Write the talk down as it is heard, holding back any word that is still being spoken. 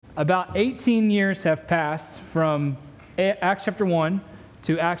About 18 years have passed from Acts chapter 1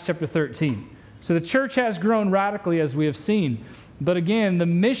 to Acts chapter 13. So the church has grown radically, as we have seen. But again, the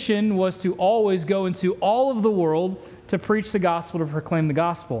mission was to always go into all of the world to preach the gospel, to proclaim the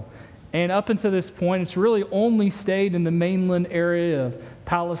gospel. And up until this point, it's really only stayed in the mainland area of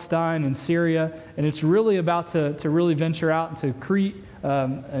Palestine and Syria. And it's really about to really venture out into Crete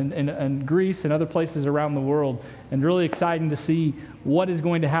and Greece and other places around the world. And really exciting to see what is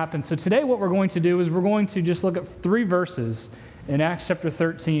going to happen. So today what we're going to do is we're going to just look at 3 verses in Acts chapter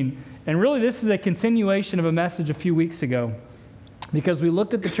 13. And really this is a continuation of a message a few weeks ago, because we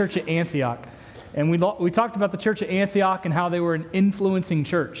looked at the church at Antioch. And we talked about the church at Antioch and how they were an influencing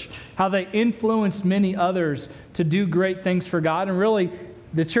church, how they influenced many others to do great things for God. And really,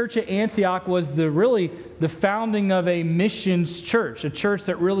 the church at Antioch was the founding of a missions church, a church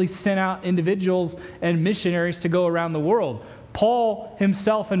that really sent out individuals and missionaries to go around the world. Paul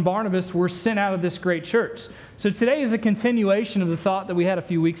himself and Barnabas were sent out of this great church. So today is a continuation of the thought that we had a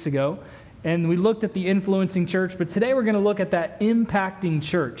few weeks ago. And we looked at the influencing church, but today we're going to look at that impacting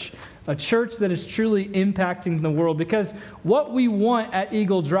church, a church that is truly impacting the world. Because what we want at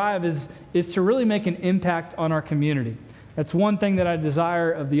Eagle Drive is to really make an impact on our community. That's one thing that I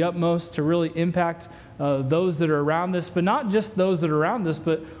desire of the utmost, to really impact those that are around us, but not just those that are around us,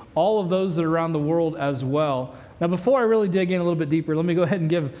 but all of those that are around the world as well. Now, before I really dig in a little bit deeper, let me go ahead and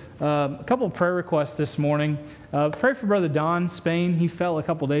give a couple of prayer requests this morning. Pray for Brother Don Spain. He fell a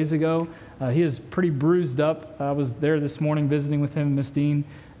couple days ago. He is pretty bruised up. I was there this morning visiting with him and Miss Dean.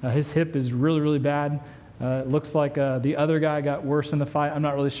 His hip is really, really bad. It looks like the other guy got worse in the fight. I'm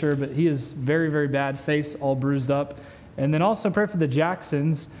not really sure, but he is very, very bad. Face all bruised up. And then also pray for the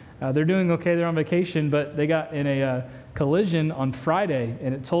Jacksons. They're doing okay. They're on vacation, but they got in a collision on Friday,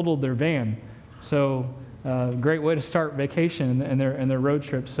 and it totaled their van. So great way to start vacation and their road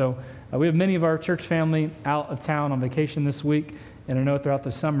trip. So we have many of our church family out of town on vacation this week, and I know throughout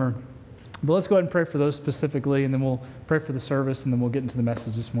the summer. But let's go ahead and pray for those specifically, and then we'll pray for the service, and then we'll get into the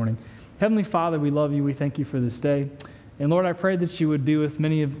message this morning. Heavenly Father, we love you. We thank you for this day. And Lord, I pray that you would be with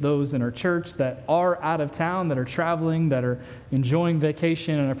many of those in our church that are out of town, that are traveling, that are enjoying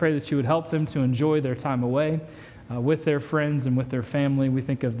vacation, and I pray that you would help them to enjoy their time away with their friends and with their family. We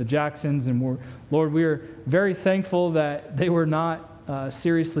think of the Jacksons, and Lord, we are very thankful that they were not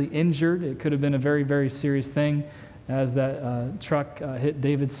seriously injured. It could have been a very, very serious thing, as that truck hit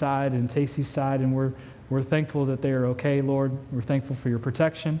David's side and Tacey's side, and we're thankful that they are okay, Lord. We're thankful for your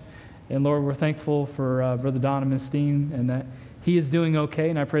protection. And Lord, we're thankful for Brother Don and Miss Dean, and that he is doing okay,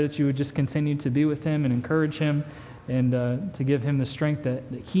 and I pray that you would just continue to be with him and encourage him, and to give him the strength that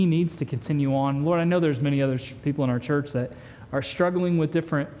he needs to continue on. Lord, I know there's many other people in our church that are struggling with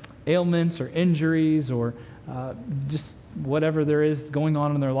different ailments or injuries or just whatever there is going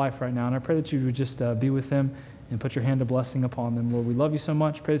on in their life right now, and I pray that you would just be with them and put your hand of blessing upon them. Lord, we love you so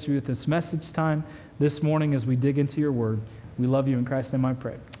much. Pray that you with this message time this morning as we dig into your word. We love you in Christ's name I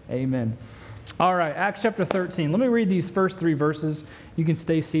pray. Amen. All right, Acts chapter 13. Let me read these first 3 verses. You can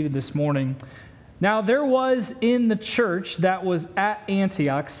stay seated this morning. Now there was in the church that was at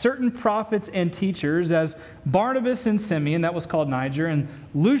Antioch certain prophets and teachers, as Barnabas and Simeon, that was called Niger, and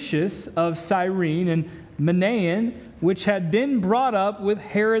Lucius of Cyrene, and Manaen, which had been brought up with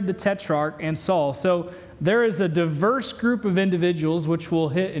Herod the Tetrarch and Saul. So there is a diverse group of individuals, which we'll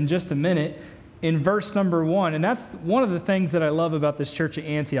hit in just a minute, in verse number 1. And that's one of the things that I love about this church at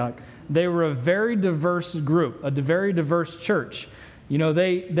Antioch. They were a very diverse group, a very diverse church. You know,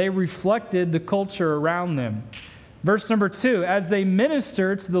 they reflected the culture around them. Verse number 2, as they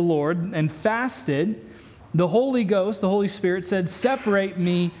ministered to the Lord and fasted, the Holy Ghost, the Holy Spirit said, separate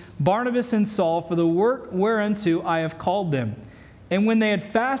me, Barnabas and Saul, for the work whereunto I have called them. And when they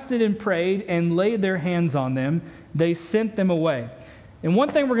had fasted and prayed and laid their hands on them, they sent them away. And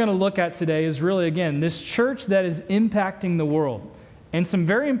one thing we're going to look at today is really, again, this church that is impacting the world. And some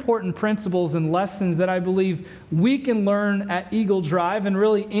very important principles and lessons that I believe we can learn at Eagle Drive, and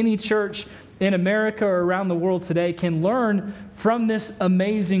really any church in America or around the world today can learn from this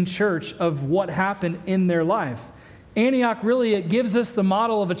amazing church of what happened in their life. Antioch, really, it gives us the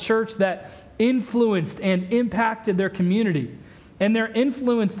model of a church that influenced and impacted their community. And their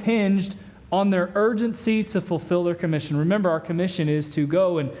influence hinged on their urgency to fulfill their commission. Remember, our commission is to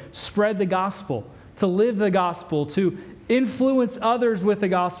go and spread the gospel, to live the gospel, to influence others with the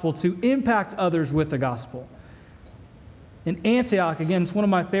gospel, to impact others with the gospel. In Antioch, again, it's one of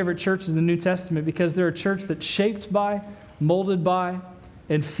my favorite churches in the New Testament because they're a church that's shaped by, molded by,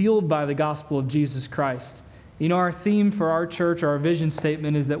 and fueled by the gospel of Jesus Christ. You know, our theme for our church, our vision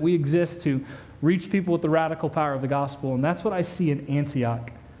statement, is that we exist to reach people with the radical power of the gospel, and that's what I see in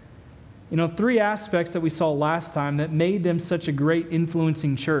Antioch. Three aspects that we saw last time that made them such a great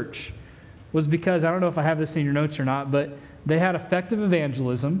influencing church was because, I don't know if I have this in your notes or not, but they had effective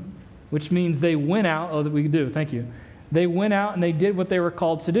evangelism, which means they went out, thank you. They went out and they did what they were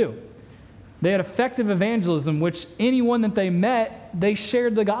called to do. They had effective evangelism, which anyone that they met, they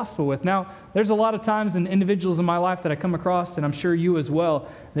shared the gospel with. Now, there's a lot of times in individuals in my life that I come across, and I'm sure you as well,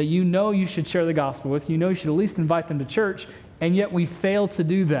 that you should share the gospel with. You should at least invite them to church, and yet we fail to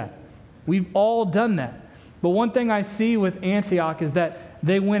do that. We've all done that. But one thing I see with Antioch is that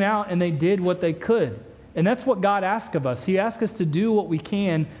they went out and they did what they could. And that's what God asked of us. He asked us to do what we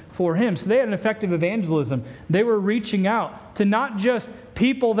can for Him. So they had an effective evangelism. They were reaching out to not just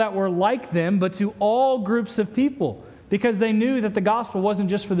people that were like them, but to all groups of people, because they knew that the gospel wasn't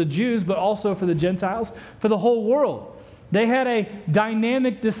just for the Jews, but also for the Gentiles, for the whole world. They had a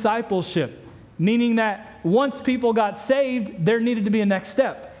dynamic discipleship, meaning that once people got saved, there needed to be a next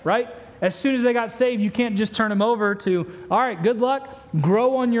step, right? As soon as they got saved, you can't just turn them over to, all right, good luck,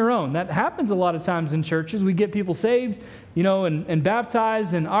 grow on your own. That happens a lot of times in churches. We get people saved, and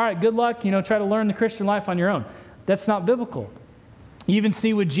baptized, and all right, good luck, try to learn the Christian life on your own. That's not biblical. You even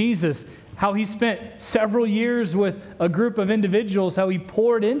see with Jesus how He spent several years with a group of individuals, how He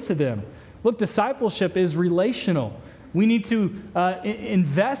poured into them. Look, discipleship is relational. We need to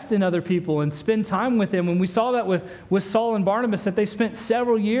invest in other people and spend time with them. And we saw that with Saul and Barnabas, that they spent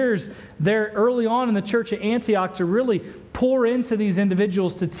several years there early on in the church at Antioch to really pour into these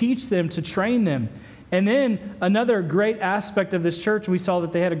individuals, to teach them, to train them. And then another great aspect of this church, we saw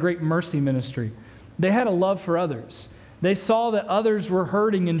that they had a great mercy ministry. They had a love for others. They saw that others were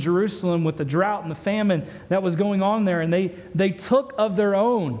hurting in Jerusalem with the drought and the famine that was going on there, and they took of their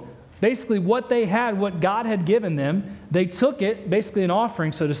own. Basically, what they had, what God had given them, they took it, basically an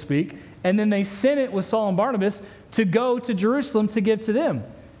offering, so to speak, and then they sent it with Saul and Barnabas to go to Jerusalem to give to them.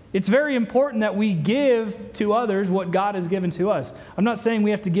 It's very important that we give to others what God has given to us. I'm not saying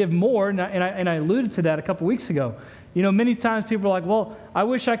we have to give more, and I alluded to that a couple weeks ago. Many times people are like, well, I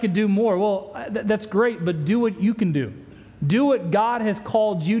wish I could do more. Well, that's great, but do what you can do. Do what God has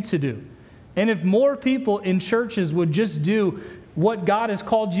called you to do. And if more people in churches would just do what God has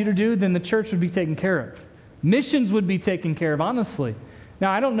called you to do, then the church would be taken care of. Missions would be taken care of, honestly. Now,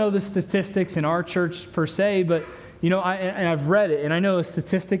 I don't know the statistics in our church per se, but, I've read it, and I know a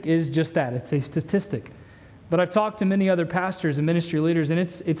statistic is just that. It's a statistic. But I've talked to many other pastors and ministry leaders, and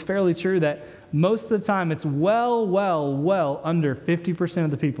it's fairly true that most of the time it's well under 50%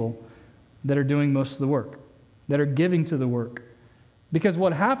 of the people that are doing most of the work, that are giving to the work. Because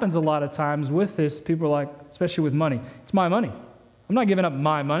what happens a lot of times with this, people are like, especially with money, it's my money. I'm not giving up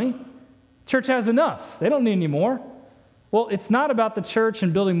my money. Church has enough. They don't need any more. Well, it's not about the church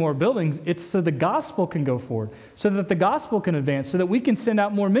and building more buildings. It's so the gospel can go forward, so that the gospel can advance, so that we can send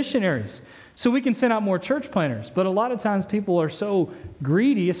out more missionaries, so we can send out more church planters. But a lot of times people are so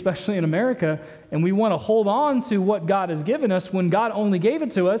greedy, especially in America, and we want to hold on to what God has given us when God only gave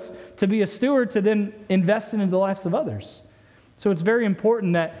it to us to be a steward to then invest in the lives of others. So it's very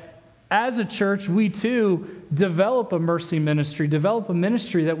important that as a church, we too develop a mercy ministry, develop a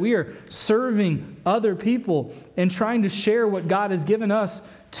ministry that we are serving other people and trying to share what God has given us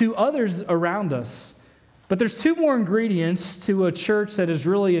to others around us. But there's two more ingredients to a church that is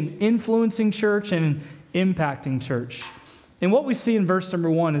really an influencing church and an impacting church. And what we see in verse number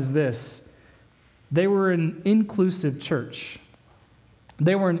 1 is this. They were an inclusive church.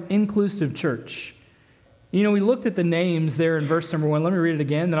 They were an inclusive church. We looked at the names there in verse number 1. Let me read it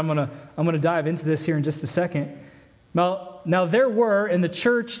again, then I'm going to dive into this here in just a second. Now there were in the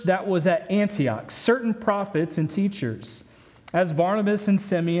church that was at Antioch certain prophets and teachers, as Barnabas and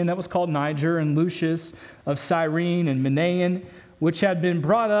Simeon, that was called Niger, and Lucius of Cyrene and Manaen, which had been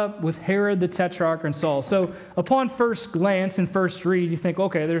brought up with Herod the Tetrarch and Saul. So upon first glance and first read, you think,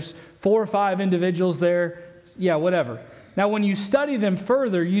 okay, there's 4 or 5 individuals there. Yeah, whatever. Now, when you study them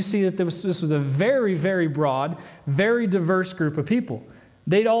further, you see that this was a very, very broad, very diverse group of people.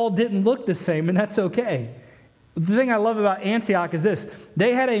 They all didn't look the same, and that's okay. The thing I love about Antioch is this.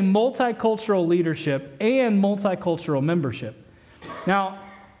 They had a multicultural leadership and multicultural membership. Now,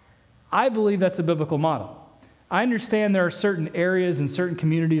 I believe that's a biblical model. I understand there are certain areas and certain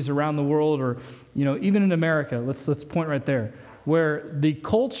communities around the world, or even in America, let's point right there, where the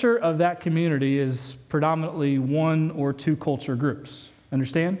culture of that community is predominantly 1 or 2 culture groups.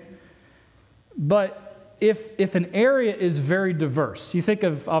 Understand? But if an area is very diverse, you think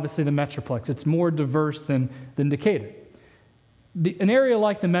of obviously the Metroplex, it's more diverse than Decatur. An area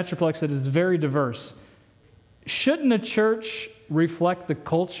like the Metroplex that is very diverse, shouldn't a church reflect the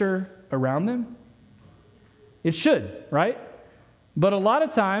culture around them? It should, right? But a lot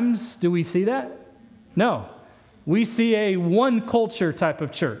of times, do we see that? No. We see a one culture type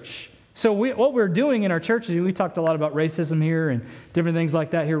of church. So what we're doing in our churches, we talked a lot about racism here and different things like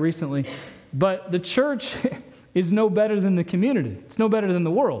that here recently, but the church is no better than the community. It's no better than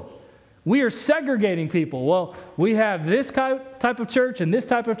the world. We are segregating people. Well, we have this type of church and this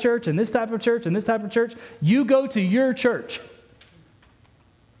type of church and this type of church and this type of church. You go to your church.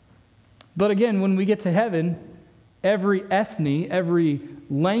 But again, when we get to heaven, every ethne, every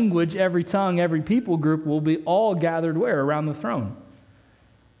language, every tongue, every people group will be all gathered where? Around the throne.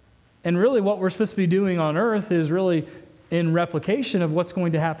 And really what we're supposed to be doing on earth is really in replication of what's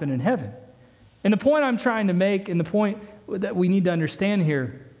going to happen in heaven. And the point I'm trying to make, and the point that we need to understand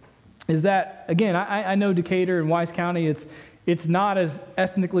here, is that, again, I know Decatur and Wise County, it's not as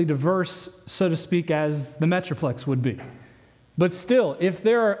ethnically diverse, so to speak, as the Metroplex would be. But still, if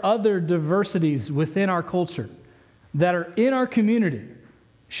there are other diversities within our culture that are in our community,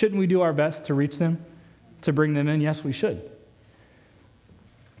 shouldn't we do our best to reach them, to bring them in? Yes, we should.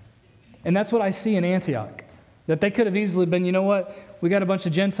 And that's what I see in Antioch. That they could have easily been, you know what, we got a bunch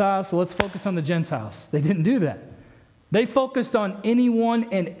of Gentiles, so let's focus on the Gentiles. They didn't do that. They focused on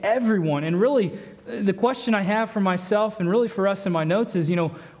anyone and everyone. And really, the question I have for myself and really for us in my notes is,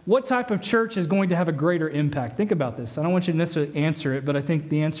 what type of church is going to have a greater impact? Think about this. I don't want you to necessarily answer it, but I think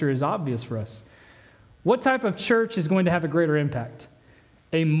the answer is obvious for us. What type of church is going to have a greater impact?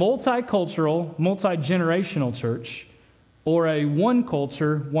 A multicultural, multi-generational church, or a one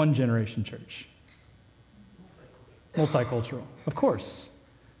culture, one generation church? Multicultural, of course.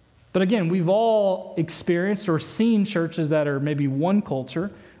 But again, we've all experienced or seen churches that are maybe one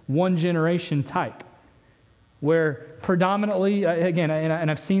culture, one generation type, where predominantly, again, and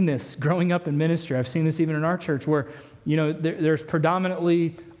I've seen this growing up in ministry, I've seen this even in our church, where there's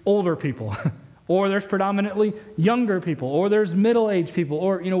predominantly older people, or there's predominantly younger people, or there's middle-aged people,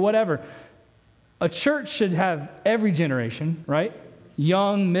 or whatever. A church should have every generation, right?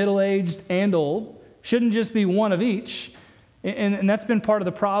 Young, middle-aged, and old. Shouldn't just be one of each. And that's been part of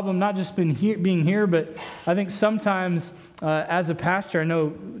the problem, not just being here, but I think sometimes as a pastor, I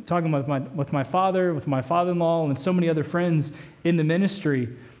know talking with my father, with my father-in-law, and so many other friends in the ministry,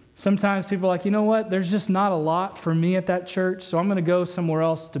 sometimes people are like, you know what, there's just not a lot for me at that church, so I'm going to go somewhere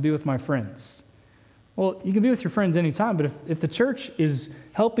else to be with my friends. Well, you can be with your friends anytime, but if the church is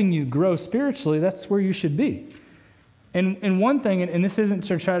helping you grow spiritually, that's where you should be. And one thing, and this isn't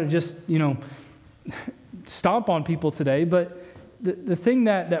to try to just, stomp on people today, but the thing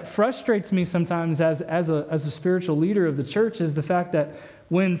that frustrates me sometimes as a spiritual leader of the church is the fact that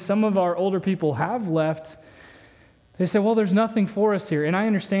when some of our older people have left, they say, well, there's nothing for us here. And I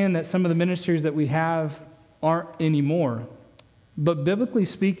understand that some of the ministries that we have aren't anymore. But biblically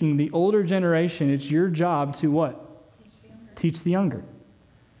speaking, the older generation, it's your job to what? Teach the younger.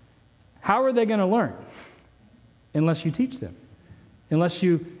 How are they going to learn? Unless you teach them. Unless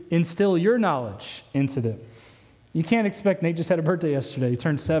you instill your knowledge into them. You can't expect, Nate just had a birthday yesterday, he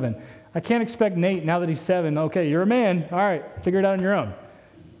turned 7. I can't expect Nate, now that he's 7, okay, you're a man, all right, figure it out on your own.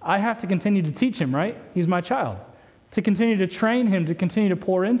 I have to continue to teach him, right? He's my child. To continue to train him, to continue to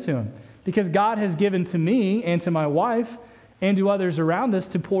pour into him. Because God has given to me and to my wife and to others around us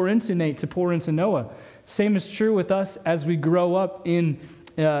to pour into Nate, to pour into Noah. Same is true with us as we grow up in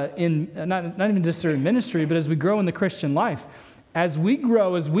not even just in ministry, but as we grow in the Christian life. As we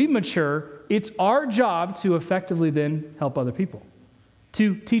grow, as we mature, it's our job to effectively then help other people,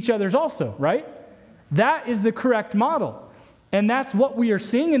 to teach others also, right? That is the correct model. And that's what we are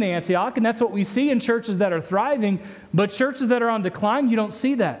seeing in Antioch, and that's what we see in churches that are thriving. But churches that are on decline, you don't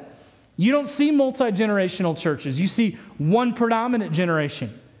see that. You don't see multi-generational churches. You see one predominant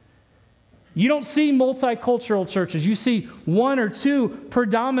generation. You don't see multicultural churches. You see one or two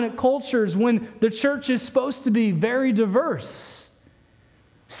predominant cultures when the church is supposed to be very diverse.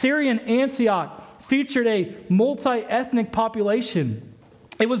 Syrian Antioch featured a multi-ethnic population.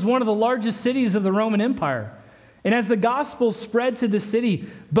 It was one of the largest cities of the Roman Empire. And as the gospel spread to the city,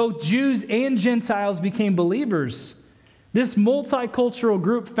 both Jews and Gentiles became believers. This multicultural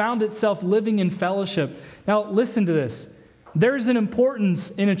group found itself living in fellowship. Now, listen to this. There's an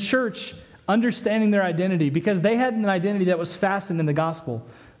importance in a church understanding their identity because they had an identity that was fastened in the gospel.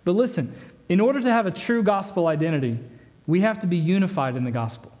 But listen, in order to have a true gospel identity, we have to be unified in the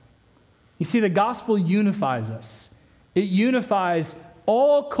gospel. You see, the gospel unifies us. It unifies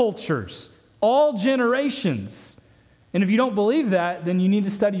all cultures, all generations. And if you don't believe that, then you need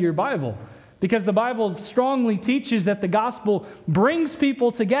to study your Bible. Because the Bible strongly teaches that the gospel brings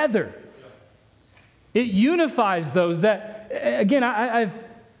people together. It unifies those that, again, I've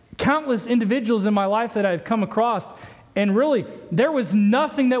countless individuals in my life that I've come across, And really, there was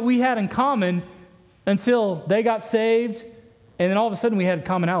nothing that we had in common until they got saved, and then all of a sudden we had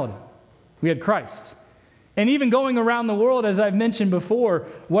commonality. We had Christ. And even going around the world, as I've mentioned before,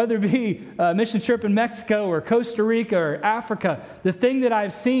 whether it be a mission trip in Mexico or Costa Rica or Africa, the thing that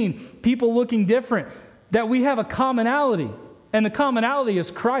I've seen, people looking different, that we have a commonality. And the commonality is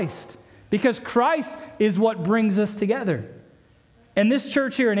Christ. Because Christ is what brings us together. And this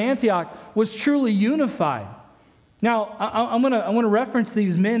church here in Antioch was truly unified. Now, I want to reference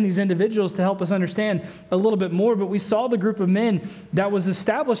these men, these individuals, to help us understand a little bit more. But we saw the group of men that was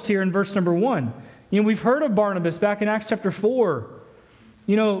established here in verse number 1. We've heard of Barnabas back in Acts chapter 4.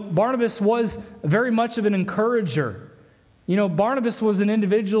 Barnabas was very much of an encourager. Barnabas was an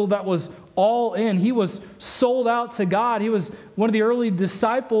individual that was all in. He was sold out to God. He was one of the early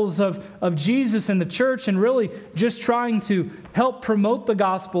disciples of Jesus in the church, and really just trying to help promote the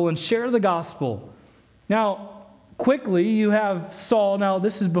gospel and share the gospel. Now, quickly, you have Saul. Now,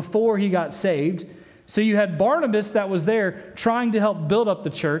 this is before he got saved. So you had Barnabas that was there trying to help build up the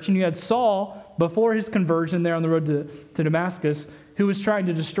church, and you had Saul before his conversion there on the road to Damascus, who was trying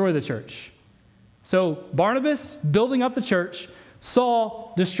to destroy the church. So Barnabas building up the church,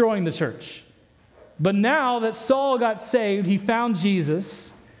 Saul destroying the church. But now that Saul got saved, he found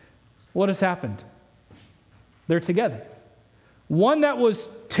Jesus, what has happened? They're together. One that was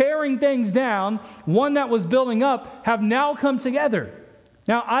tearing things down, one that was building up, have now come together.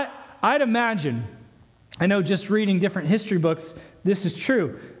 Now, I'd imagine, I know just reading different history books, this is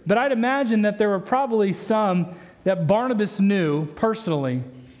true, but I'd imagine that there were probably some that Barnabas knew personally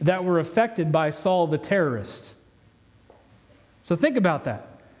that were affected by Saul the terrorist. So think about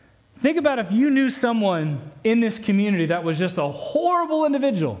that. Think about if you knew someone in this community that was just a horrible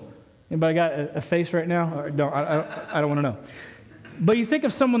individual. Anybody got a face right now? Or, no, I don't want to know. But you think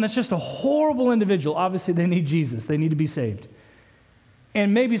of someone that's just a horrible individual. Obviously, they need Jesus. They need to be saved.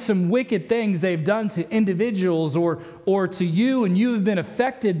 And maybe some wicked things they've done to individuals or to you, and you have been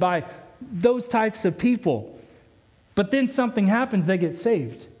affected by those types of people. But then something happens, they get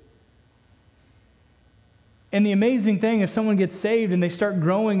saved. And the amazing thing, if someone gets saved and they start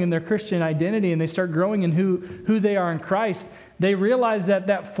growing in their Christian identity and they start growing in who they are in Christ, they realize that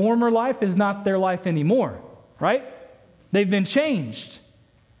that former life is not their life anymore, right? They've been changed.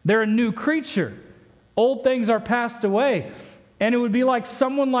 They're a new creature. Old things are passed away. And it would be like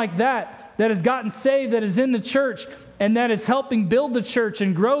someone like that has gotten saved, that is in the church, and that is helping build the church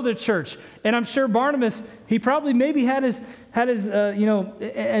and grow the church. And I'm sure Barnabas, he probably maybe had his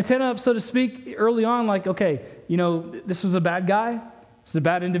antenna up, so to speak, early on, like, okay, this was a bad guy. This is a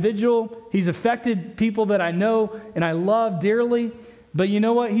bad individual. He's affected people that I know and I love dearly. But you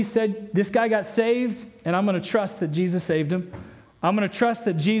know what? He said, this guy got saved, and I'm going to trust that Jesus saved him. I'm going to trust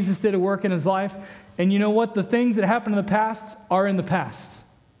that Jesus did a work in his life. And you know what? The things that happened in the past are in the past.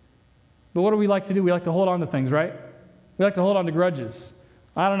 But what do we like to do? We like to hold on to things, right? We like to hold on to grudges.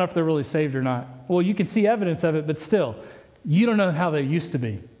 I don't know if they're really saved or not. Well, you can see evidence of it, but still, you don't know how they used to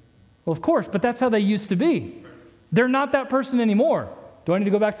be. Well, of course, but that's how they used to be. They're not that person anymore. Do I need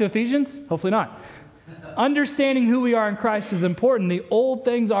to go back to Ephesians? Hopefully not. Understanding who we are in Christ is important. The old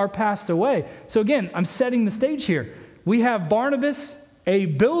things are passed away. So again, I'm setting the stage here. We have Barnabas, a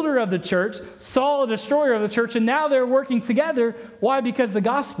builder of the church, Saul, a destroyer of the church, and now they're working together. Why? Because the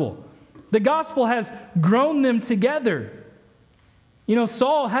gospel. The gospel has grown them together.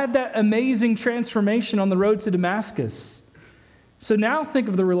 Saul had that amazing transformation on the road to Damascus. So now think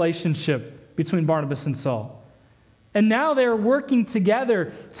of the relationship between Barnabas and Saul. And now they're working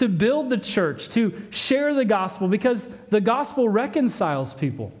together to build the church, to share the gospel, because the gospel reconciles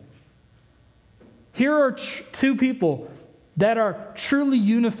people. Here are two people that are truly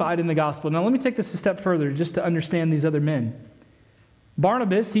unified in the gospel. Now let me take this a step further just to understand these other men.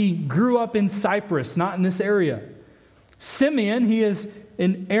 Barnabas, he grew up in Cyprus, not in this area. Simeon, he is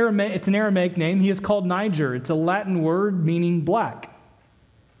an Aramaic name. He is called Niger. It's a Latin word meaning black.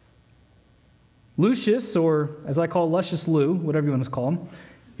 Lucius, or as I call Lucius Lou, whatever you want to call him,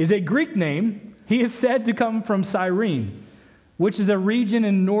 is a Greek name. He is said to come from Cyrene, which is a region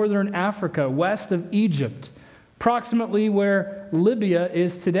in northern Africa, west of Egypt, approximately where Libya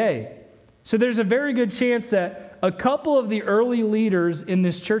is today. So there's a very good chance that a couple of the early leaders in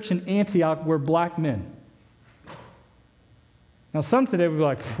this church in Antioch were black men. Now, some today would be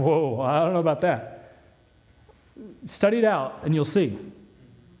like, whoa, I don't know about that. Study it out, and you'll see.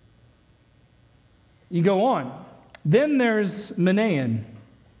 You go on. Then there's Manaen,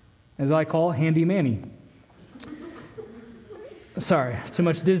 as I call Handy Manny. Sorry, too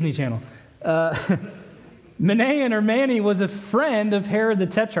much Disney Channel. Manaen or Manny was a friend of Herod the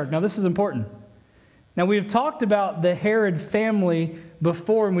Tetrarch. Now, this is important. Now, we've talked about the Herod family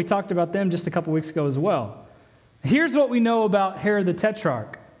before, and we talked about them just a couple weeks ago as well. Here's what we know about Herod the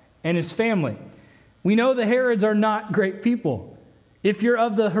Tetrarch and his family. We know the Herods are not great people. If you're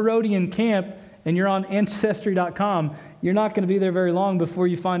of the Herodian camp and you're on Ancestry.com, you're not going to be there very long before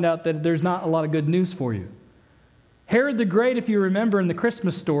you find out that there's not a lot of good news for you. Herod the Great, if you remember in the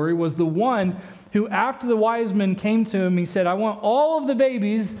Christmas story, was the one who, after the wise men came to him, he said, I want all of the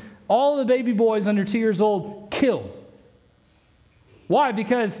babies, all of the baby boys under 2 years old, killed. Why?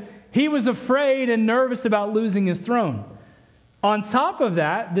 Because he was afraid and nervous about losing his throne. On top of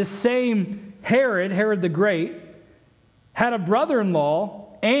that, this same Herod, Herod the Great, had a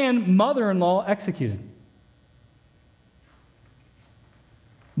brother-in-law and mother-in-law executed.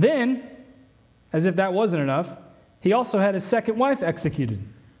 Then, as if that wasn't enough, he also had his second wife executed.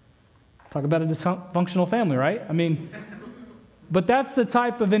 Talk about a dysfunctional family, right? I mean, but that's the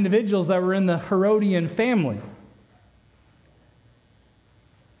type of individuals that were in the Herodian family.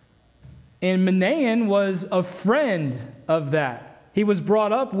 And Manaen was a friend of that. He was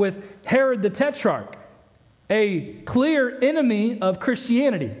brought up with Herod the Tetrarch, a clear enemy of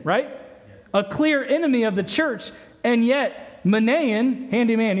Christianity, right? A clear enemy of the church. And yet, Manaen,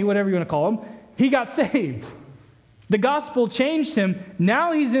 Handy Manny, whatever you want to call him, he got saved. The gospel changed him.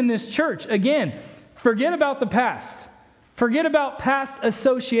 Now he's in this church. Again, forget about the past. Forget about past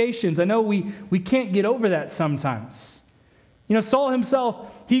associations. I know we can't get over that sometimes. You know, Saul himself,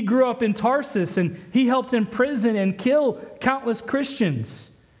 he grew up in Tarsus and he helped imprison and kill countless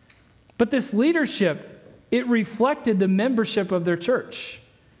Christians. But this leadership, it reflected the membership of their church.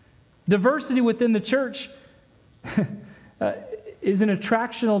 Diversity within the church is an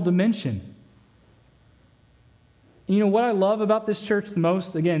attractional dimension. You know what I love about this church the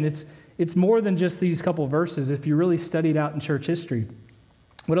most? Again, it's more than just these couple verses. If you really studied out in church history,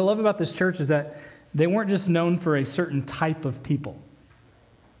 what I love about this church is that they weren't just known for a certain type of people.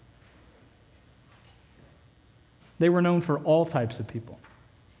 They were known for all types of people.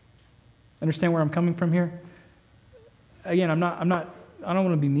 Understand where I'm coming from here? Again, I don't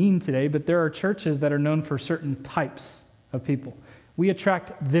want to be mean today, but there are churches that are known for certain types of people. We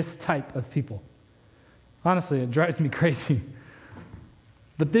attract this type of people. Honestly, it drives me crazy.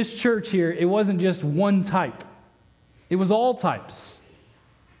 But this church here, it wasn't just one type. It was all types.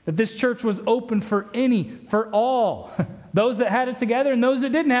 That this church was open for all. Those that had it together and those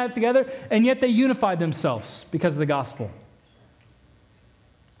that didn't have it together, and yet they unified themselves because of the gospel.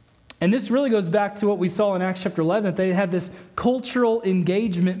 And this really goes back to what we saw in Acts chapter 11, that they had this cultural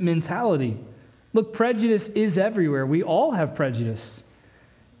engagement mentality. Look, prejudice is everywhere. We all have prejudice.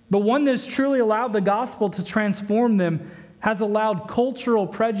 But one that has truly allowed the gospel to transform them has allowed cultural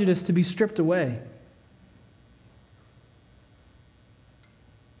prejudice to be stripped away.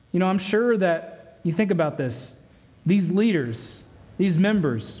 You know, I'm sure that you think about this. These leaders, these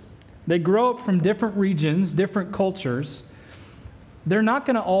members, they grow up from different regions, different cultures. They're not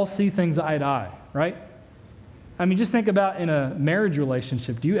going to all see things eye to eye, right? I mean, just think about in a marriage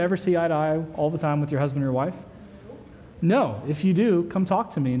relationship. Do you ever see eye to eye all the time with your husband or your wife? No. If you do, come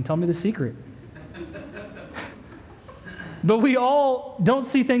talk to me and tell me the secret. But we all don't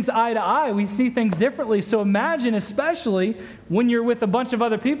see things eye to eye. We see things differently. So imagine, especially when you're with a bunch of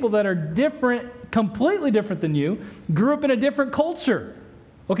other people that are different, completely different than you, grew up in a different culture.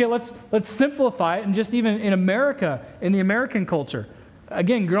 Okay, let's simplify it, and just even in America, in the American culture.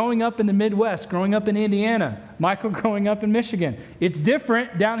 Again, growing up in the Midwest, growing up in Indiana, Michael growing up in Michigan. It's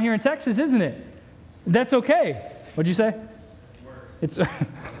different down here in Texas, isn't it? That's okay. What'd you say? It's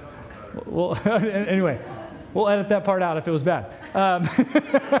well, anyway. We'll edit that part out if it was bad.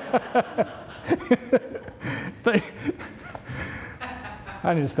 But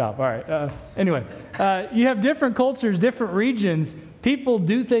I need to stop. All right. Anyway, you have different cultures, different regions. People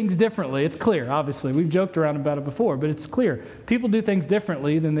do things differently. It's clear, obviously. We've joked around about it before, but it's clear. People do things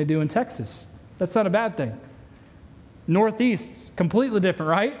differently than they do in Texas. That's not a bad thing. Northeast, completely different,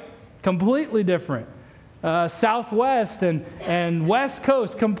 right? Completely different. Southwest and West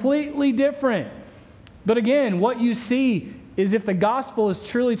Coast, completely different. But again, what you see is if the gospel has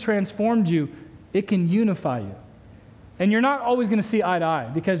truly transformed you, it can unify you. And you're not always going to see eye to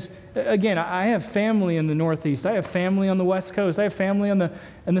eye because, again, I have family in the Northeast. I have family on the West Coast. I have family in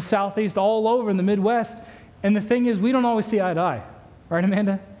the Southeast, all over in the Midwest. And the thing is, we don't always see eye to eye. Right,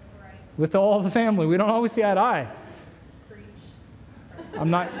 Amanda? Right. With all the family, we don't always see eye to eye. Preach.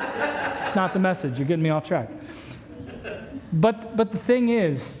 It's not the message. You're getting me off track. But the thing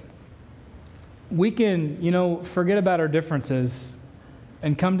is, we can, forget about our differences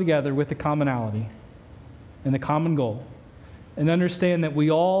and come together with the commonality and the common goal and understand that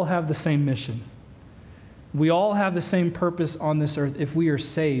we all have the same mission. We all have the same purpose on this earth if we are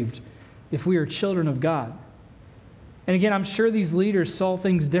saved, if we are children of God. And again, I'm sure these leaders saw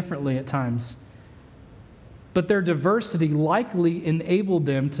things differently at times, but their diversity likely enabled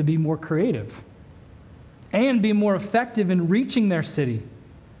them to be more creative and be more effective in reaching their city.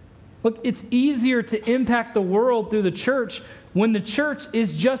 Look, it's easier to impact the world through the church when the church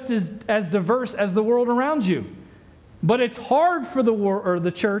is just as diverse as the world around you. But it's hard for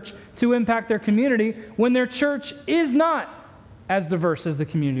the church to impact their community when their church is not as diverse as the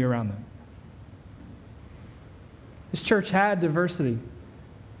community around them. This church had diversity.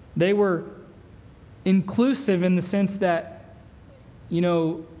 They were inclusive in the sense that,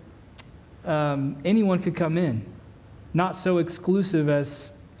 anyone could come in. Not so exclusive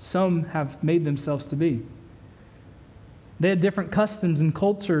as some have made themselves to be. They had different customs and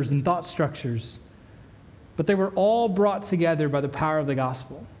cultures and thought structures, but they were all brought together by the power of the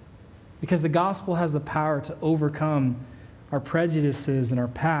gospel, because the gospel has the power to overcome our prejudices and our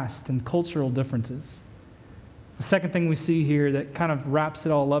past and cultural differences. The second thing we see here that kind of wraps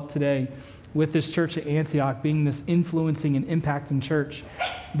it all up today with this church at Antioch being this influencing and impacting church,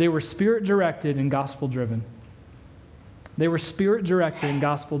 they were Spirit-directed and gospel-driven. They were Spirit-directed and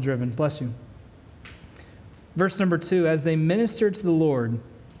gospel-driven. Bless you. Verse number 2, as they ministered to the Lord,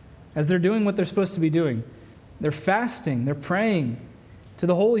 as they're doing what they're supposed to be doing, they're fasting, they're praying to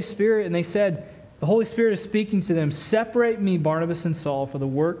the Holy Spirit, and they said, the Holy Spirit is speaking to them, separate me, Barnabas and Saul, for the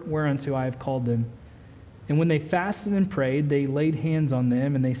work whereunto I have called them. And when they fasted and prayed, they laid hands on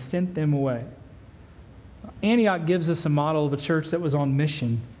them, and they sent them away. Antioch gives us a model of a church that was on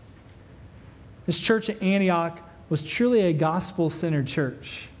mission. This church at Antioch was truly a gospel-centered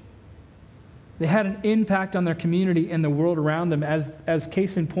church. They had an impact on their community and the world around them. As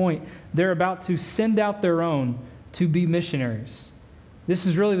case in point, they're about to send out their own to be missionaries. This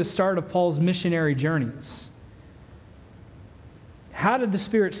is really the start of Paul's missionary journeys. How did the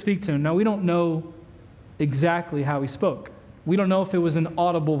Spirit speak to him? Now, we don't know exactly how he spoke. We don't know if it was an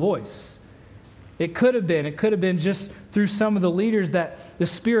audible voice. It could have been just through some of the leaders that the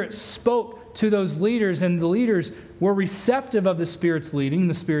Spirit spoke to those leaders, and the leaders were receptive of the Spirit's leading,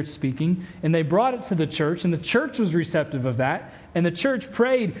 the Spirit's speaking, and they brought it to the church, and the church was receptive of that, and the church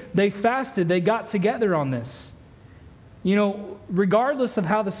prayed, they fasted, they got together on this. Regardless of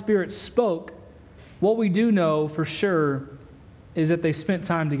how the Spirit spoke, what we do know for sure is that they spent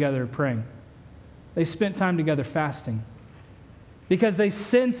time together praying. They spent time together fasting because they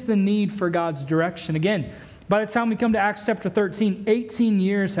sensed the need for God's direction. Again, by the time we come to Acts chapter 13, 18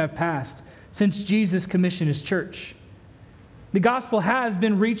 years have passed since Jesus commissioned his church. The gospel has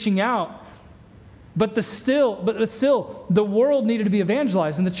been reaching out, but still, the world needed to be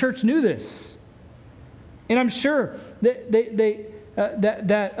evangelized, and the church knew this. And I'm sure that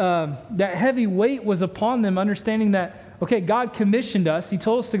heavy weight was upon them, understanding that, okay, God commissioned us. He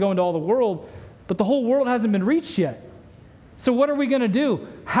told us to go into all the world, but the whole world hasn't been reached yet. So what are we going to do?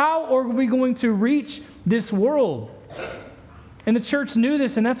 How are we going to reach this world? And the church knew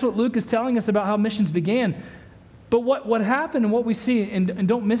this, and that's what Luke is telling us about how missions began. But what happened and what we see, and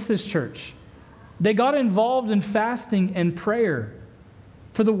don't miss this, church, they got involved in fasting and prayer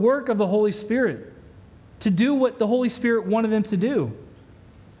for the work of the Holy Spirit, to do what the Holy Spirit wanted them to do.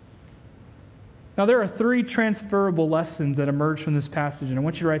 Now, there are 3 transferable lessons that emerge from this passage, and I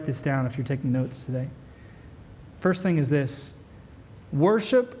want you to write this down if you're taking notes today. First thing is this: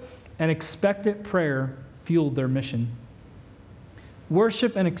 worship and expectant prayer fueled their mission.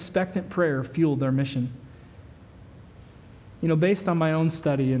 Worship and expectant prayer fueled their mission. Based on my own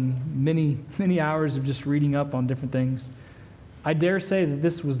study and many, many hours of just reading up on different things, I dare say that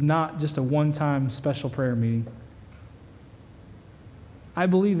this was not just a one-time special prayer meeting. I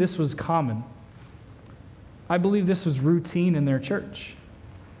believe this was common. I believe this was routine in their church.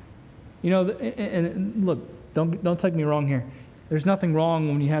 And look, don't take me wrong here. There's nothing wrong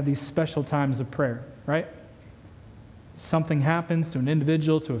when you have these special times of prayer, right? Something happens to an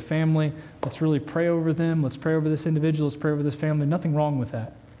individual, to a family. Let's really pray over them. Let's pray over this individual. Let's pray over this family. Nothing wrong with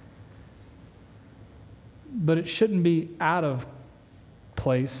that. But it shouldn't be out of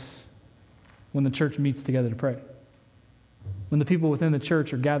place when the church meets together to pray, when the people within the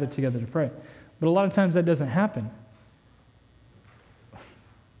church are gathered together to pray. But a lot of times that doesn't happen.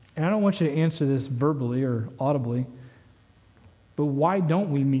 And I don't want you to answer this verbally or audibly, but why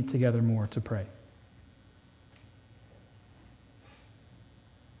don't we meet together more to pray?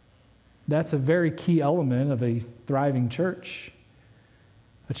 That's a very key element of a thriving church.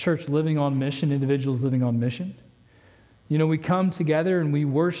 A church living on mission, individuals living on mission. We come together and we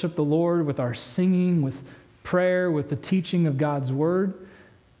worship the Lord with our singing, with prayer, with the teaching of God's word.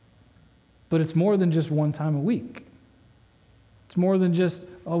 But it's more than just one time a week. It's more than just,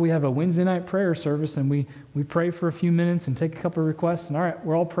 we have a Wednesday night prayer service and we pray for a few minutes and take a couple of requests and all right,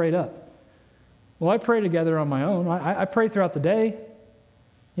 we're all prayed up. Well, I pray together on my own. I pray throughout the day.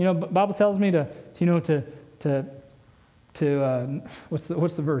 Bible tells me to what's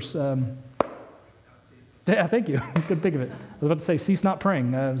the verse? Yeah, thank you. I couldn't think of it. I was about to say, cease not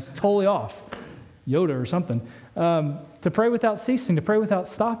praying. I was totally off. Yoda or something. To pray without ceasing, to pray without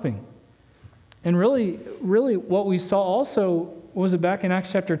stopping. And really what we saw also, was it back in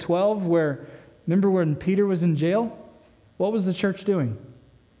Acts chapter 12, remember when Peter was in jail? What was the church doing?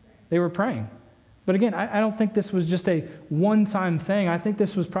 They were praying. But again, I don't think this was just a one-time thing. I think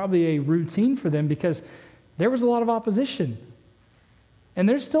this was probably a routine for them because there was a lot of opposition. And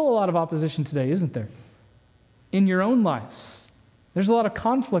there's still a lot of opposition today, isn't there? In your own lives. There's a lot of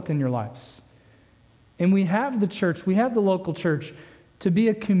conflict in your lives. And we have the church, we have the local church to be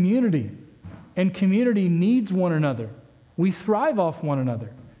a community. And community needs one another. We thrive off one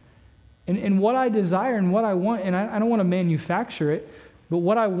another. And what I desire and what I want, and I don't want to manufacture it, but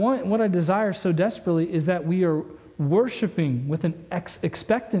what I want, what I desire so desperately is that we are worshiping with an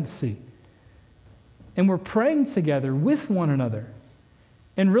expectancy. And we're praying together with one another.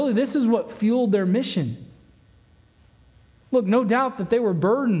 And really, this is what fueled their mission. Look, no doubt that they were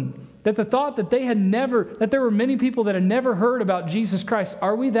burdened, that the thought that that there were many people that had never heard about Jesus Christ.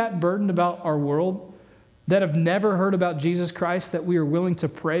 Are we that burdened about our world that have never heard about Jesus Christ that we are willing to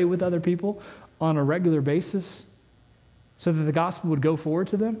pray with other people on a regular basis so that the gospel would go forward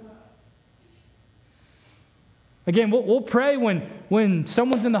to them? Again, we'll pray when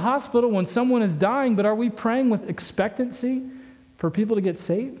someone's in the hospital, when someone is dying, but are we praying with expectancy for people to get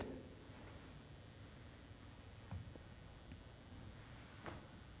saved?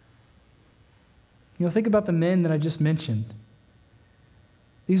 Think about the men that I just mentioned.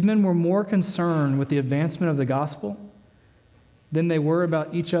 These men were more concerned with the advancement of the gospel than they were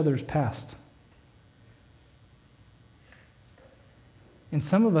about each other's past. And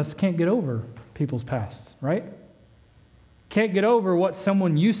some of us can't get over people's past, right? Can't get over what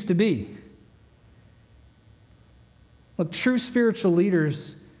someone used to be. Look, true spiritual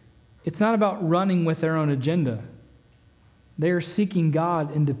leaders, it's not about running with their own agenda. They are seeking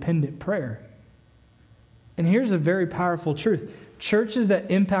God in dependent prayer. And here's a very powerful truth. Churches that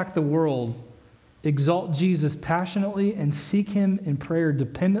impact the world exalt Jesus passionately and seek Him in prayer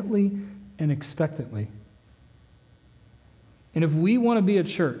dependently and expectantly. And if we want to be a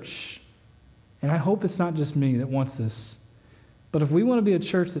church, and I hope it's not just me that wants this, but if we want to be a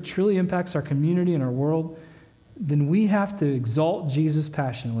church that truly impacts our community and our world, then we have to exalt Jesus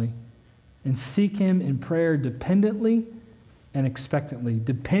passionately and seek Him in prayer dependently and expectantly,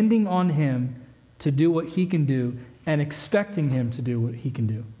 depending on Him to do what He can do and expecting Him to do what He can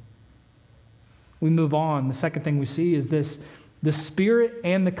do. We move on. The second thing we see is this: the Spirit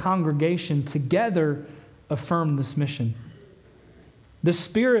and the congregation together affirm this mission. The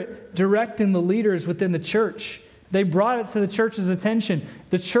Spirit directing the leaders within the church. They brought it to the church's attention.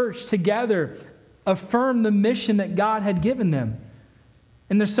 The church together affirmed the mission that God had given them.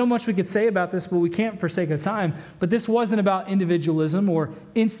 And there's so much we could say about this, but we can't for sake of time. But this wasn't about individualism or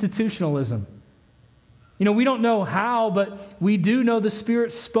institutionalism. We don't know how, but we do know the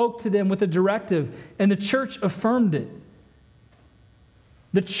Spirit spoke to them with a directive, and the church affirmed it.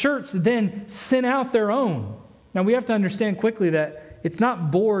 The church then sent out their own. Now, we have to understand quickly that it's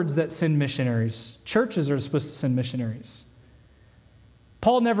not boards that send missionaries. Churches are supposed to send missionaries.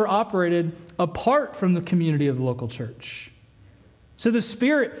 Paul never operated apart from the community of the local church. So the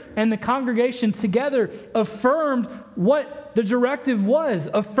Spirit and the congregation together affirmed what the directive was,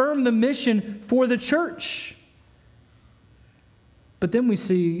 affirmed the mission for the church. But then we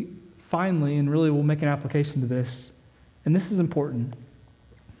see, finally, and really we'll make an application to this, and this is important,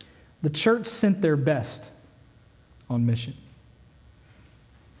 the church sent their best on mission.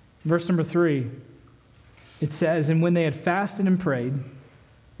 Verse number 3, it says, "And when they had fasted and prayed,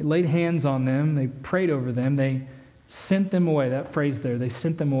 they laid hands on them, they prayed over them, they sent them away." That phrase there, they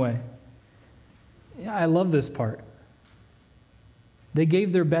sent them away. Yeah, I love this part. They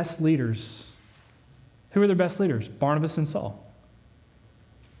gave their best leaders. Who were their best leaders? Barnabas and Saul.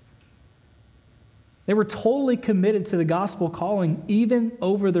 They were totally committed to the gospel calling, even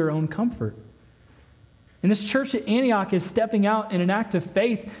over their own comfort. And this church at Antioch is stepping out in an act of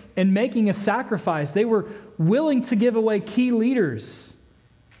faith and making a sacrifice. They were willing to give away key leaders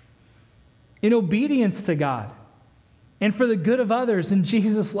in obedience to God and for the good of others, and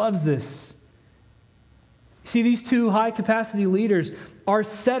Jesus loves this. See, these two high-capacity leaders are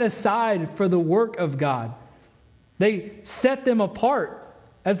set aside for the work of God. They set them apart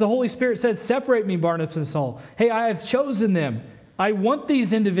As the Holy Spirit said, separate me, Barnabas and Saul. Hey, I have chosen them. I want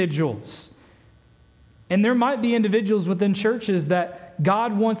these individuals. And there might be individuals within churches that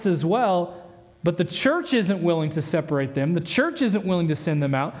God wants as well, but the church isn't willing to separate them. The church isn't willing to send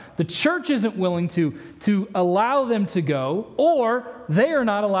them out. The church isn't willing to allow them to go, or they are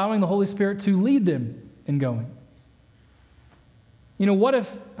not allowing the Holy Spirit to lead them in going. You know, what if,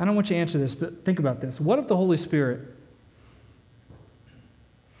 I don't want you to answer this, but think about this. What if the Holy Spirit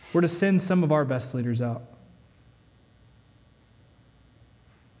were to send some of our best leaders out?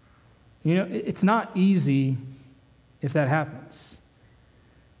 You know, it's not easy if that happens.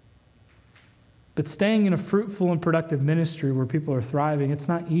 But staying in a fruitful and productive ministry where people are thriving, it's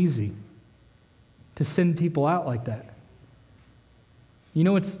not easy to send people out like that. You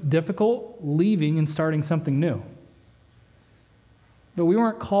know, it's difficult leaving and starting something new. But we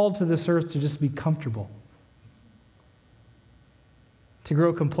weren't called to this earth to just be comfortable, to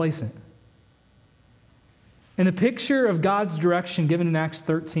grow complacent. And the picture of God's direction given in Acts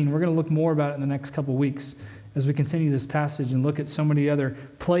 13, we're going to look more about it in the next couple of weeks as we continue this passage and look at so many other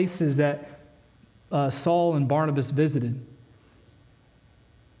places that Saul and Barnabas visited.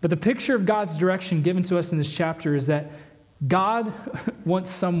 But the picture of God's direction given to us in this chapter is that God wants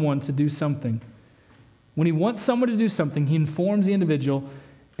someone to do something. When he wants someone to do something, he informs the individual,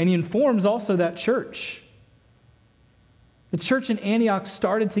 and he informs also that church. The church in Antioch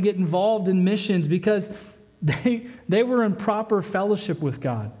started to get involved in missions because they were in proper fellowship with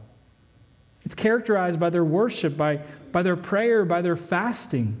God. It's characterized by their worship, by their prayer, by their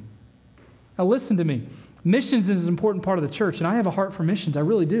fasting. Now listen to me. Missions is an important part of the church, and I have a heart for missions. I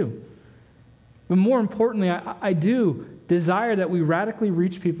really do. But more importantly, I do desire that we radically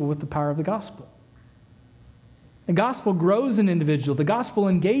reach people with the power of the gospel. The gospel grows an individual. The gospel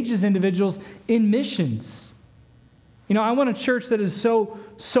engages individuals in missions. You know, I want a church that is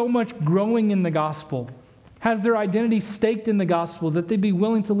so much growing in the gospel, has their identity staked in the gospel, that they'd be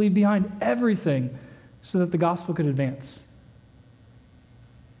willing to leave behind everything so that the gospel could advance.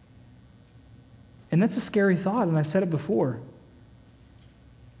 And that's a scary thought, and I've said it before.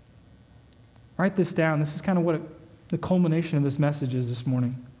 Write this down. This is kind of what the culmination of this message is this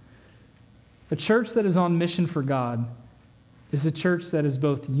morning. A church that is on mission for God is a church that is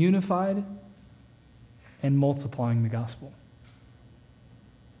both unified and multiplying the gospel.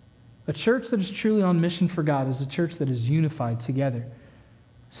 A church that is truly on mission for God is a church that is unified together.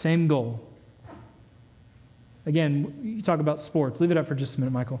 Same goal. Again, you talk about sports. Leave it up for just a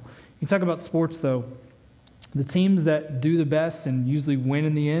minute, Michael. You talk about sports, though. The teams that do the best and usually win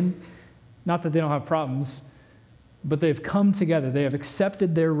in the end, not that they don't have problems, but they've come together. They have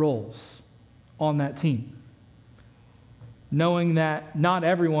accepted their roles on that team, knowing that not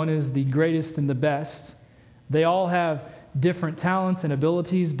everyone is the greatest and the best. They all have different talents and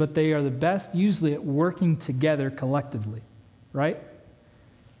abilities, but they are the best usually at working together collectively, right?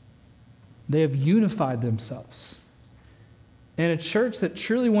 They have unified themselves. And a church that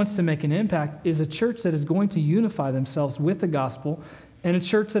truly wants to make an impact is a church that is going to unify themselves with the gospel, and a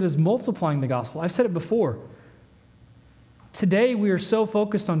church that is multiplying the gospel. I've said it before. Today we are so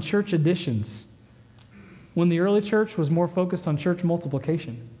focused on church additions, when the early church was more focused on church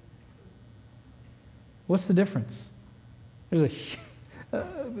multiplication. What's the difference? There's a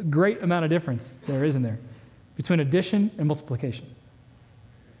great amount of difference there, isn't there, between addition and multiplication.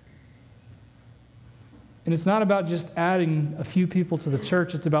 And it's not about just adding a few people to the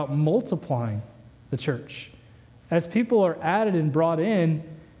church, it's about multiplying the church. As people are added and brought in,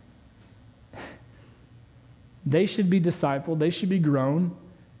 they should be discipled, they should be grown,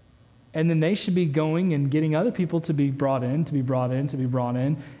 and then they should be going and getting other people to be brought in, to be brought in, to be brought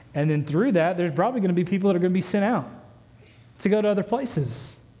in. And then through that, there's probably going to be people that are going to be sent out to go to other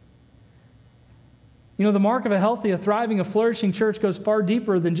places. You know, the mark of a healthy, a thriving, a flourishing church goes far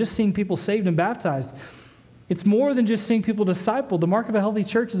deeper than just seeing people saved and baptized. It's more than just seeing people discipled. The mark of a healthy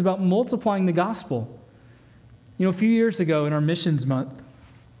church is about multiplying the gospel. You know, a few years ago in our missions month,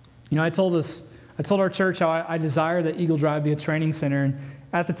 you know, I told our church how I desire that Eagle Drive be a training center. And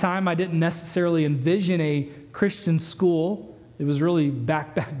at the time, I didn't necessarily envision a Christian school. It was really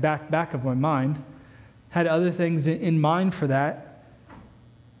back of my mind. Had other things in mind for that.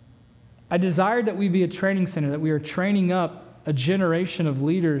 I desired that we be a training center, that we are training up a generation of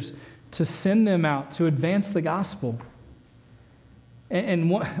leaders to send them out to advance the gospel. And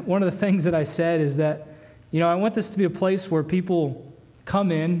one of the things that I said is that, you know, I want this to be a place where people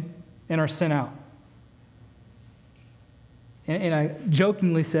come in and are sent out. And I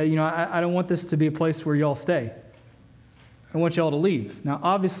jokingly said, you know, I don't want this to be a place where y'all stay. I want y'all to leave. Now,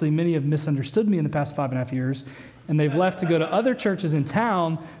 obviously, many have misunderstood me in the past 5.5 years, and they've left to go to other churches in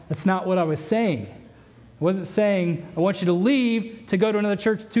town, that's not what I was saying. I wasn't saying, I want you to leave to go to another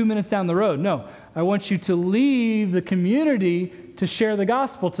church 2 minutes down the road. No, I want you to leave the community to share the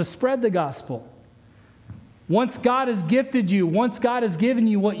gospel, to spread the gospel. Once God has gifted you, once God has given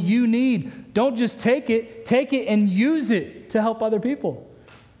you what you need, don't just take it and use it to help other people.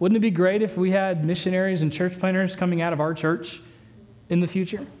 Wouldn't it be great if we had missionaries and church planters coming out of our church in the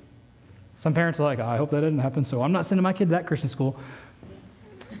future? Some parents are like, I hope that doesn't happen, so I'm not sending my kid to that Christian school.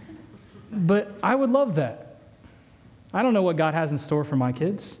 But I would love that. I don't know what God has in store for my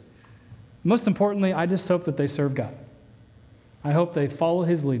kids. Most importantly, I just hope that they serve God. I hope they follow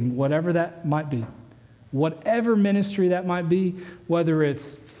His leading, whatever that might be. Whatever ministry that might be, whether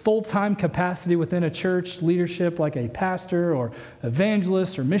it's full-time capacity within a church leadership like a pastor or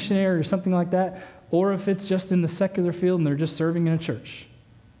evangelist or missionary or something like that, or if it's just in the secular field and they're just serving in a church.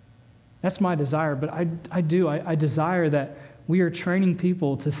 That's my desire, but I desire that we are training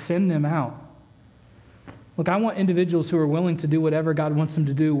people to send them out. Look, I want individuals who are willing to do whatever God wants them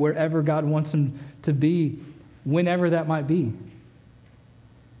to do, wherever God wants them to be, whenever that might be.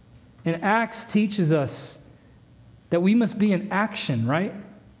 And Acts teaches us that we must be in action, right?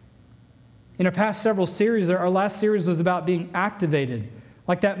 In our past several series, our last series was about being activated.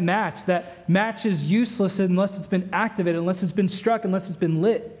 Like that match is useless unless it's been activated, unless it's been struck, unless it's been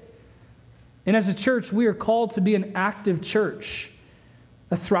lit. And as a church, we are called to be an active church.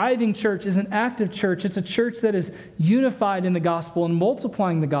 A thriving church is an active church. It's a church that is unified in the gospel and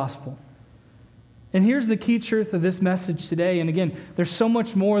multiplying the gospel. And here's the key truth of this message today. And again, there's so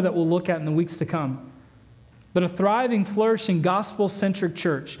much more that we'll look at in the weeks to come. But a thriving, flourishing, gospel-centric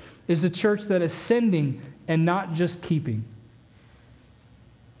church is a church that is sending and not just keeping.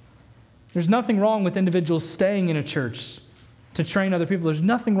 There's nothing wrong with individuals staying in a church to train other people. There's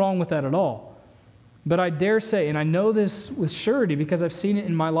nothing wrong with that at all. But I dare say, and I know this with surety because I've seen it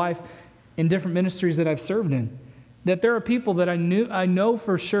in my life in different ministries that I've served in, that there are people that I know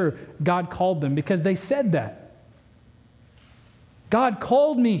for sure God called them because they said that. God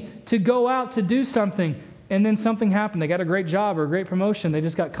called me to go out to do something, and then something happened. They got a great job or a great promotion. They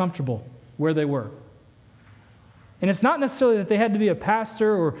just got comfortable where they were. And it's not necessarily that they had to be a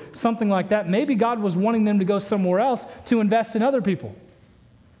pastor or something like that. Maybe God was wanting them to go somewhere else to invest in other people.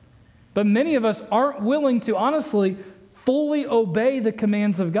 But many of us aren't willing to, honestly, fully obey the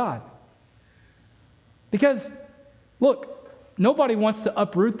commands of God. Because, look, nobody wants to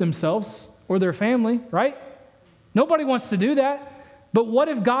uproot themselves or their family, right? Nobody wants to do that. But what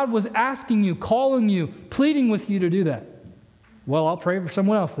if God was asking you, calling you, pleading with you to do that? Well, I'll pray for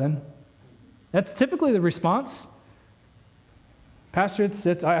someone else then. That's typically the response. Pastor,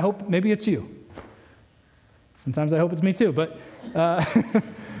 I hope maybe it's you. Sometimes I hope it's me too, but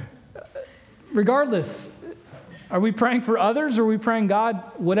regardless, are we praying for others or are we praying,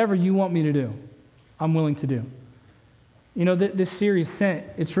 God, whatever you want me to do, I'm willing to do? You know, this series, Sent,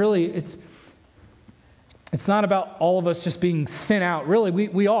 it's not about all of us just being sent out. Really,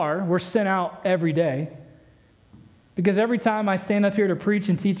 we're sent out every day. Because every time I stand up here to preach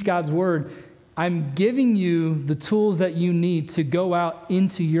and teach God's word, I'm giving you the tools that you need to go out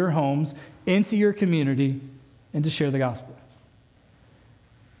into your homes, into your community, and to share the gospel.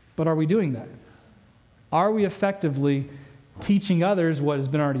 But are we doing that? Are we effectively teaching others what has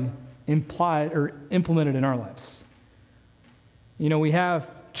been already implied or implemented in our lives? You know, we have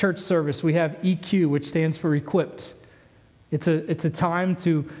church service, we have EQ, which stands for equipped. It's a time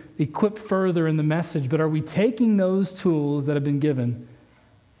to equip further in the message, but are we taking those tools that have been given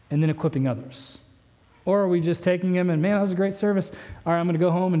and then equipping others? Or are we just taking them and, man, that was a great service. All right, I'm going to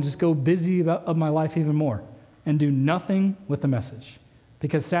go home and just go busy of my life even more and do nothing with the message.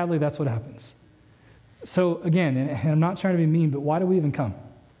 Because sadly, that's what happens. So again, and I'm not trying to be mean, but why do we even come?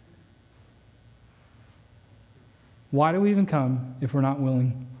 Why do we even come if we're not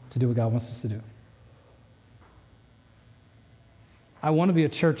willing to do what God wants us to do? I want to be a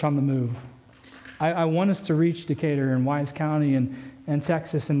church on the move. I want us to reach Decatur and Wise County and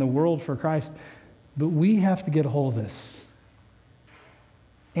Texas and the world for Christ, but we have to get a hold of this.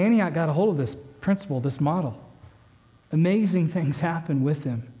 Antioch got a hold of this principle, this model. Amazing things happen with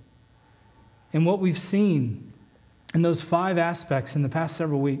them. And what we've seen in those 5 aspects in the past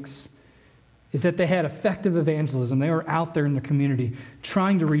several weeks is that they had effective evangelism. They were out there in the community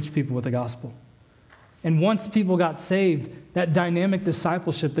trying to reach people with the gospel. And once people got saved, that dynamic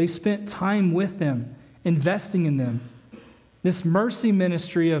discipleship, they spent time with them, investing in them. This mercy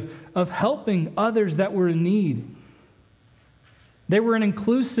ministry of helping others that were in need. They were an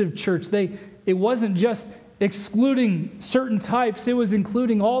inclusive church. It wasn't just excluding certain types, it was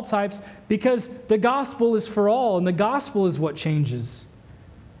including all types, because the gospel is for all, and the gospel is what changes.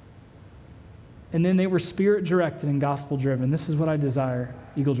 And then they were spirit-directed and gospel-driven. This is what I desire,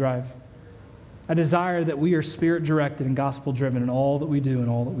 Eagle Drive. I desire that we are spirit-directed and gospel-driven in all that we do and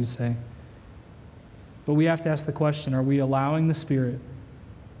all that we say. But we have to ask the question, are we allowing the Spirit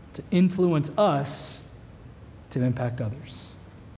to influence us to impact others?